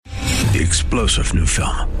The explosive new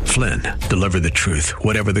film, Flynn, deliver the truth,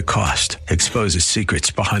 whatever the cost, exposes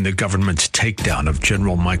secrets behind the government's takedown of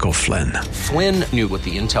General Michael Flynn. Flynn knew what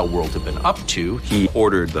the intel world had been up to. He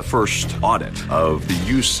ordered the first audit of the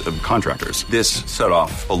use of contractors. This set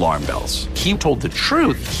off alarm bells. He told the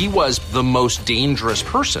truth. He was the most dangerous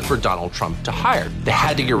person for Donald Trump to hire. They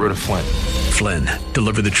had to get rid of Flynn. Flynn,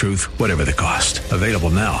 deliver the truth, whatever the cost. Available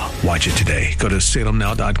now. Watch it today. Go to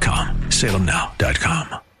salemnow.com.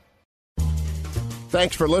 salemnow.com.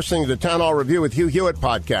 Thanks for listening to the Town Hall Review with Hugh Hewitt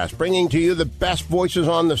podcast, bringing to you the best voices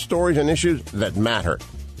on the stories and issues that matter.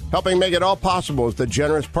 Helping make it all possible is the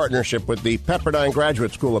generous partnership with the Pepperdine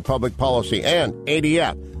Graduate School of Public Policy and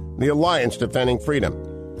ADF, the Alliance Defending Freedom.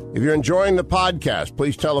 If you're enjoying the podcast,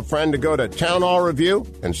 please tell a friend to go to Town Hall Review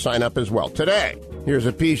and sign up as well. Today, here's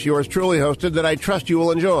a piece yours truly hosted that I trust you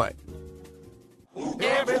will enjoy.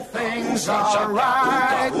 Everything's all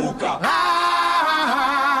right.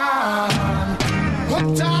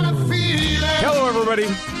 Hello, everybody.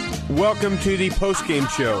 Welcome to the post-game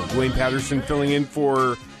show. Duane Patterson filling in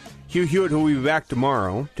for Hugh Hewitt, who will be back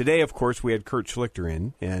tomorrow. Today, of course, we had Kurt Schlichter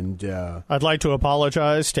in. And I'd like to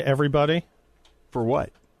apologize to everybody. For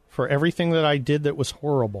what? For everything that I did that was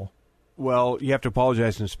horrible. Well, you have to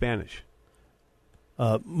apologize in Spanish.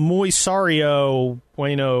 Muy sorrio,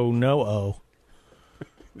 bueno, no-o.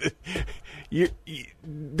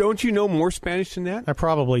 Don't you know more Spanish than that? I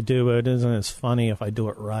probably do, but it isn't as funny if I do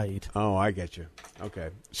it right. Oh, I get you. Okay.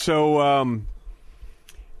 So,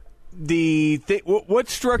 what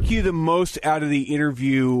struck you the most out of the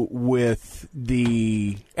interview with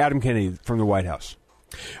the Adam Kennedy from the White House?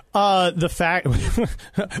 The fact,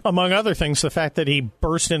 among other things, the fact that he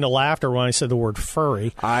burst into laughter when I said the word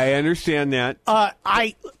furry. I understand that.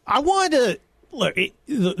 I wanted to look.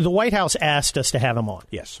 The White House asked us to have him on.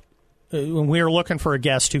 Yes. When we were looking for a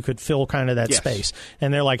guest who could fill kind of that space.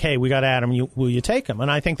 And they're like, hey, we got Adam. Will you take him?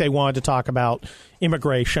 And I think they wanted to talk about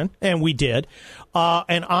immigration, and we did.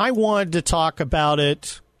 And I wanted to talk about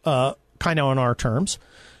it kind of on our terms.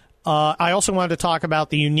 I also wanted to talk about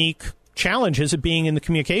the unique challenges of being in the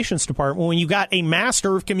communications department when you got a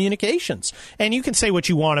master of communications. And you can say what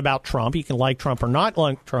you want about Trump. You can like Trump or not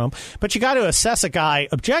like Trump, but you got to assess a guy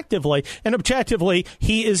objectively. And objectively,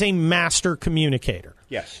 he is a master communicator.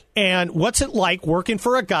 Yes. And what's it like working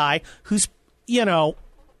for a guy who's,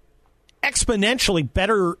 exponentially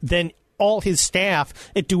better than all his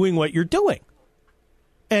staff at doing what you're doing?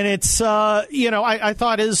 And it's, I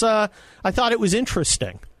thought it was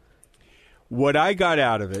interesting. What I got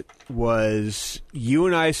out of it was you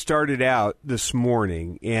and I started out this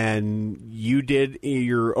morning, and you did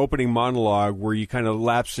your opening monologue where you kind of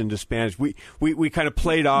lapsed into Spanish. We kind of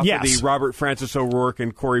played off of the Robert Francis O'Rourke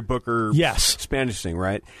and Cory Booker Spanish thing,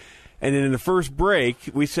 right? And then in the first break,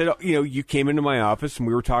 we said, you came into my office, and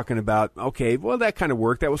we were talking about, okay, well, that kind of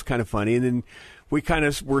worked. That was kind of funny. And then we kind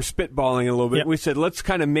of were spitballing a little bit. Yep. We said, let's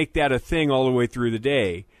kind of make that a thing all the way through the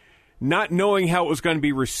day, not knowing how it was going to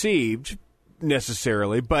be received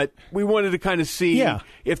necessarily, but we wanted to kind of see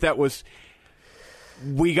if that was.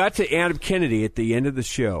 We got to Adam Kennedy at the end of the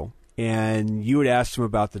show, and you had asked him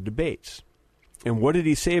about the debates. And what did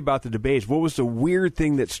he say about the debates? What was the weird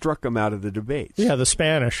thing that struck him out of the debates? Yeah, the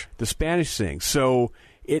Spanish thing. So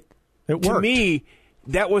it worked. To me,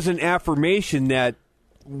 that was an affirmation that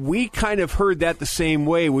we kind of heard that the same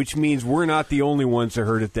way, which means we're not the only ones that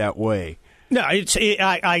heard it that way. No, I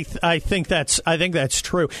think that's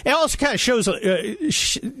true. It also kind of shows,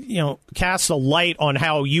 casts a light on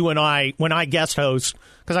how you and I, when I guest host,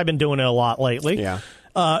 because I've been doing it a lot lately. Yeah.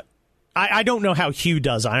 I don't know how Hugh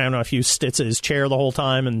does. I don't know if Hugh sits in his chair the whole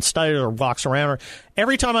time and studies or walks around.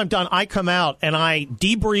 Every time I'm done, I come out and I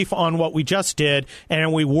debrief on what we just did,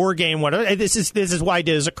 and we war game whatever. This is what I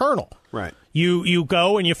did as a colonel. Right. You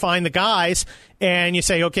go and you find the guys and you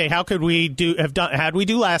say, okay, how could we how'd we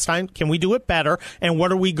do last time? Can we do it better? And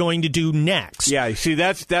what are we going to do next? Yeah, you see,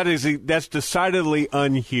 that's decidedly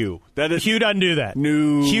un-Hugh. Hugh doesn't do that.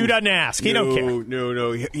 No. Hugh doesn't ask. He don't care.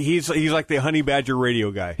 No. He's like the Honey Badger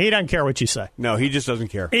radio guy. He doesn't care what you say. No, he just doesn't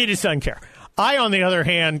care. He just doesn't care. I, on the other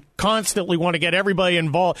hand, constantly want to get everybody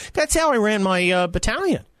involved. That's how I ran my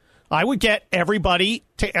battalion. I would get everybody,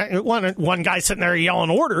 one guy sitting there yelling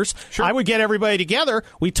orders. Sure. I would get everybody together.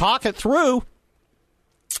 We talk it through.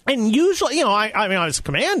 And usually, I was a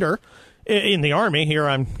commander in the Army. Here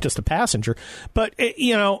I'm just a passenger. But,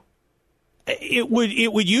 it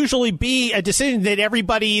would usually be a decision that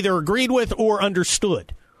everybody either agreed with or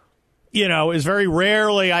understood. It was very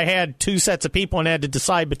rarely I had two sets of people and had to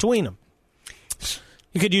decide between them.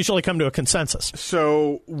 You could usually come to a consensus.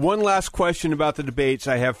 So, one last question about the debates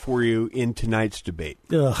I have for you in tonight's debate.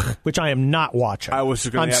 Ugh, which I am not watching.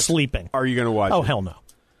 I'm sleeping. Are you going to watch it? Oh, hell no.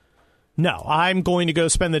 No, I'm going to go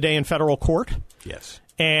spend the day in federal court. Yes.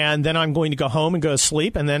 And then I'm going to go home and go to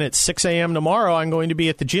sleep. And then at 6 a.m. tomorrow, I'm going to be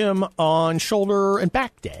at the gym on shoulder and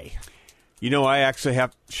back day. You know, I actually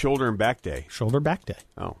have shoulder and back day. Shoulder, back day.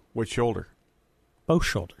 Oh, which shoulder? Both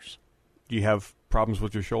shoulders. Do you have problems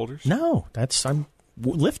with your shoulders? No, I'm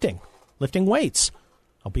lifting weights.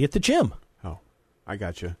 I'll be at the gym. Oh, I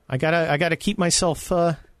got you. I gotta keep myself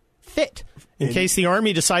fit in case the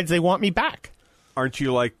Army decides they want me back. Aren't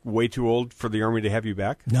you like way too old for the Army to have you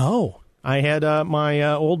back? No. I had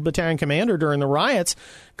my old battalion commander during the riots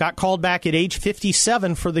got called back at age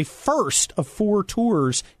 57 for the first of 4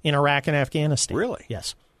 tours in Iraq and Afghanistan. Really?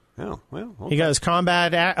 Yes. Oh, well, okay. He got his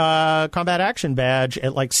combat action badge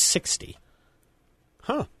at like 60.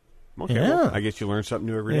 Huh. Okay. Yeah. Well, I guess you learn something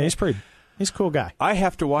new every day. Yeah, he's a cool guy. I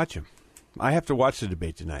have to watch him. I have to watch the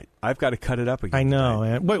debate tonight. I've got to cut it up again. I know,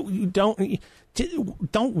 man. But you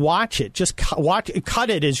don't watch it. Just cut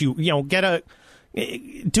it as you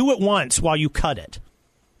do it once while you cut it.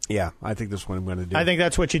 Yeah, I think that's what I'm going to do. I think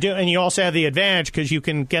that's what you do. And you also have the advantage because you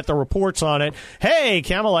can get the reports on it. Hey,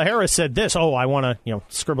 Kamala Harris said this. Oh, I want to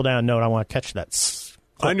scribble down a note. I want to catch that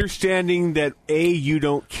clip. Understanding that, A, you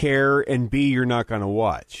don't care, and B, you're not going to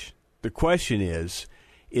watch. The question is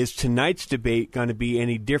tonight's debate going to be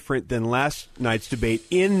any different than last night's debate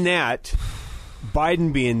in that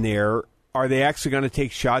Biden being there, are they actually going to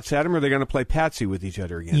take shots at him, or are they going to play patsy with each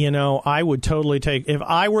other again? I would totally take – if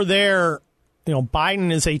I were there –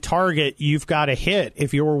 Biden is a target you've got to hit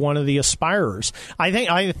if you're one of the aspirers.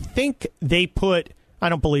 I think they put – I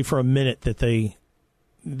don't believe for a minute that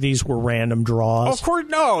these were random draws. Of course,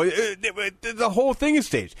 no. The whole thing is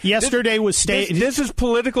staged. Yesterday was staged. This is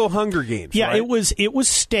political Hunger Games. Yeah, right? It was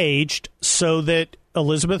staged so that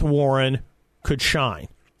Elizabeth Warren could shine.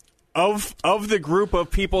 Of the group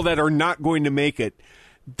of people that are not going to make it,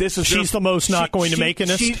 she's the most not going to make it.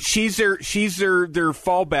 She's their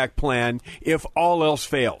fallback plan if all else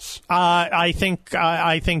fails. I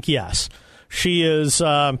think yes. She is.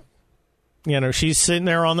 She's sitting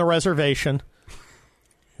there on the reservation,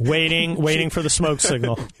 waiting for the smoke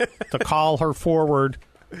signal to call her forward.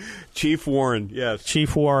 Chief Warren, yes.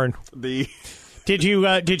 Chief Warren. Did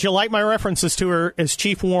you like my references to her as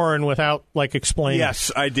Chief Warren without explaining?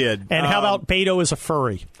 Yes, I did. And how about Beto as a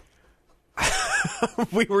furry?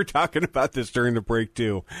 We were talking about this during the break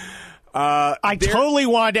too. I totally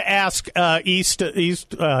wanted to ask Eastman.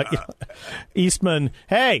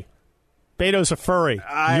 Hey, Beto's a furry.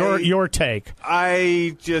 Your take.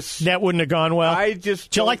 That wouldn't have gone well.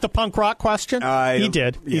 Did you like the punk rock question? He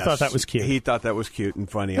did. He thought that was cute. He thought that was cute and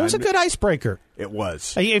funny. It was a good icebreaker. It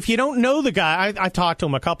was. If you don't know the guy, I talked to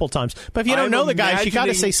him a couple times. But if you don't know the guy, you got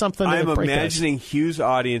to say something. I'm imagining Hugh's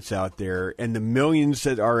audience out there and the millions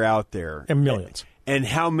that are out there, and millions, and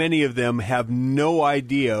how many of them have no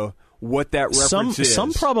idea what that reference is.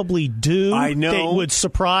 Some probably do. I know. They would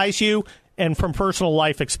surprise you. And from personal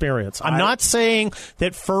life experience. I'm not saying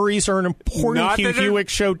that furries are an important Hugh Hewitt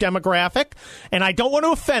show demographic, and I don't want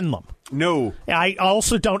to offend them. No. I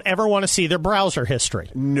also don't ever want to see their browser history.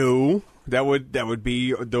 No.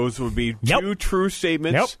 Those would be two true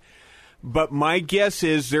statements. Yep. But my guess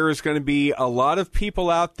is there is going to be a lot of people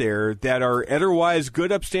out there that are otherwise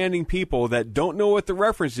good, upstanding people that don't know what the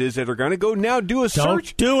reference is, that are going to go now do a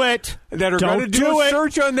search. Don't do it. That are going to do a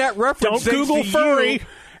search on that reference. Don't Google furry.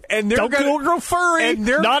 And don't Google furry. And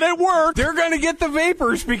they're not at work. They're going to get the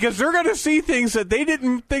vapors because they're going to see things that they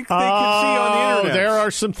didn't think they could see on the internet. There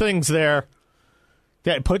are some things there.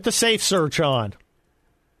 Put the safe search on.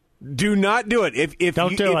 Do not do it.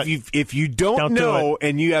 If you don't know,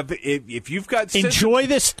 and if you've got enjoy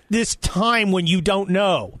this time when you don't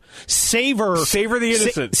know. Savor the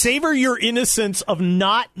innocence. Savor your innocence of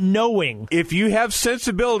not knowing. If you have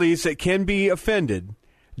sensibilities that can be offended,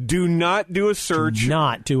 do not do a search.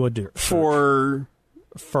 For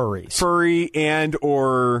furries, furry, and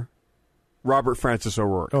or Robert Francis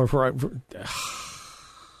O'Rourke.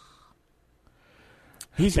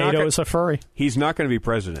 Beto is a furry. He's not going to be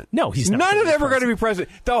president. No, he's not. None of them are going to be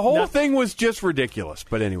president. The whole thing was just ridiculous.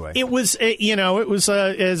 But anyway, it was.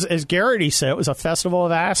 As Garrity said, it was a festival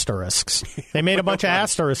of asterisks. They made a bunch of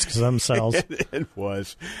asterisks themselves. It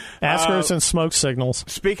was asterisks and smoke signals.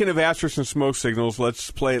 Speaking of asterisks and smoke signals,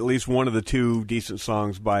 let's play at least one of the two decent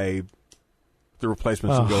songs by the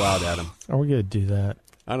Replacements and go out at them. Are we going to do that?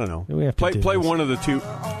 I don't know. We have to play this. One of the two.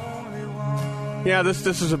 Yeah, this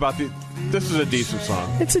is a decent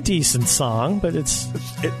song. It's a decent song, but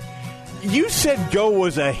You said Go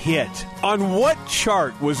was a hit. On what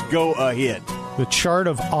chart was Go a hit? The chart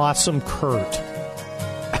of Awesome Kurt.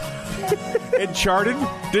 It charted?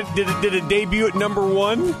 Did it debut at number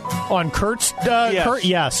 1? On Kurt's? Yes. Kurt?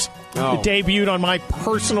 Yes. Oh. It debuted on my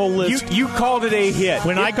personal list. You called it a hit.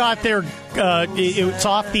 When I got there, it's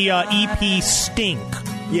off the EP Stink.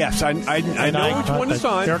 Yes, I know which one it's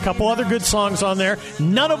on. There are a couple other good songs on there,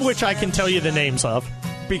 none of which I can tell you the names of.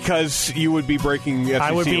 Because you would be breaking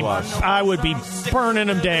FCC laws. I would be burning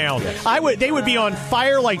them down. Yes. They would be on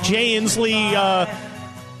fire like Jay Inslee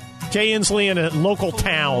in a local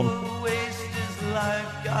town.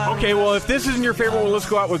 Okay, well, if this isn't your favorite one, let's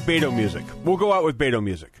go out with Beto music. We'll go out with Beto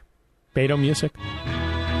music. Beto music?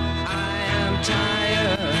 I am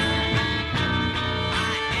tired. I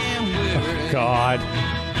am weary. God.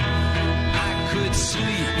 I could sleep.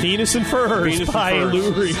 Venus and Furs by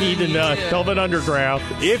Lou Reed and Velvet Underground.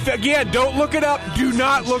 If, again, don't look it up. Do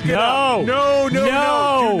not look it up. No. Do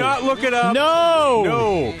not look it up.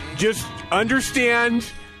 No. Just understand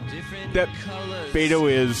that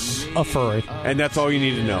Beto is a furry. And that's all you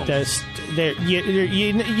need to know.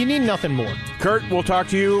 You need nothing more. Kurt, we'll talk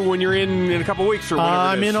to you when you're in a couple weeks or whatever.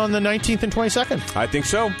 I'm in on the 19th and 22nd. I think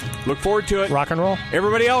so. Look forward to it. Rock and roll.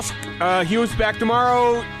 Everybody else, Hewitt's back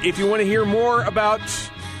tomorrow. If you want to hear more about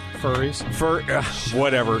furries,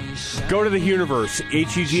 whatever, go to the Universe,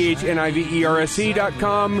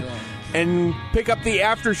 HUGHNIVERSE.com, and pick up the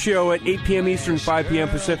after show at 8 p.m. Eastern, 5 p.m.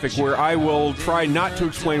 Pacific, where I will try not to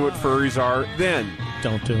explain what furries are then.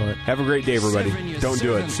 Don't do it. Have a great day, everybody. Don't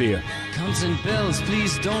do it. See ya. Comes and bells,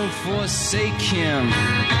 please don't forsake him.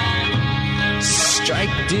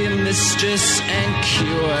 Strike, dear mistress, and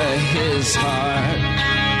cure his heart.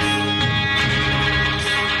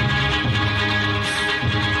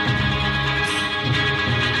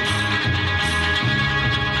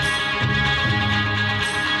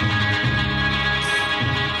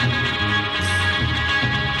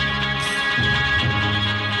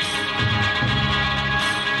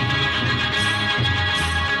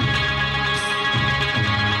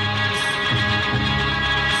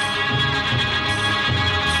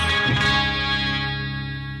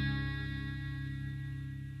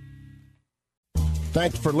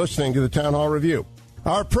 Thanks for listening to the Town Hall Review.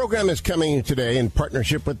 Our program is coming today in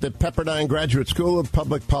partnership with the Pepperdine Graduate School of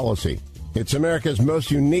Public Policy. It's America's most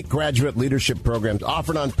unique graduate leadership programs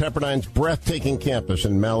offered on Pepperdine's breathtaking campus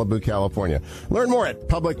in Malibu, California. Learn more at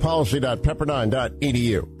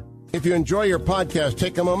publicpolicy.pepperdine.edu. If you enjoy your podcast,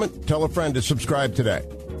 take a moment, tell a friend to subscribe today.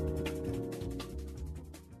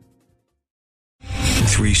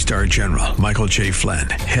 3-star General Michael J. Flynn,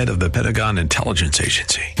 head of the Pentagon Intelligence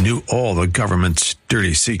Agency, knew all the government's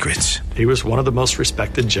dirty secrets. He was one of the most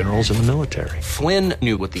respected generals in the military. Flynn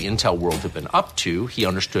knew what the intel world had been up to. He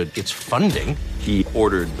understood its funding. He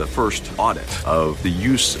ordered the first audit of the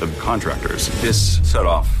use of contractors. This set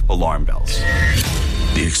off alarm bells.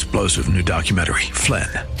 The explosive new documentary, Flynn,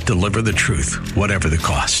 Deliver the Truth, Whatever the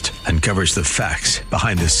Cost, uncovers the facts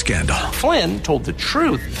behind this scandal. Flynn told the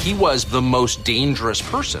truth. He was the most dangerous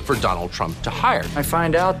person for Donald Trump to hire. I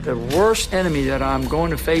find out the worst enemy that I'm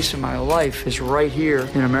going to face in my life is right here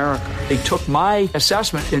in America. They took my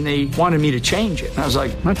assessment and they wanted me to change it. And I was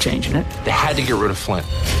like, I'm not changing it. They had to get rid of Flynn.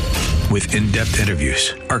 With in-depth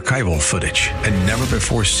interviews, archival footage, and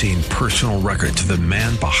never-before-seen personal records of the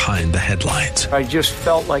man behind the headlines. I just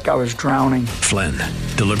felt like I was drowning. Flynn,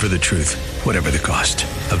 Deliver the Truth, Whatever the Cost.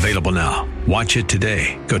 Available now. Watch it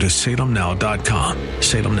today. Go to salemnow.com.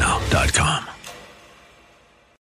 salemnow.com.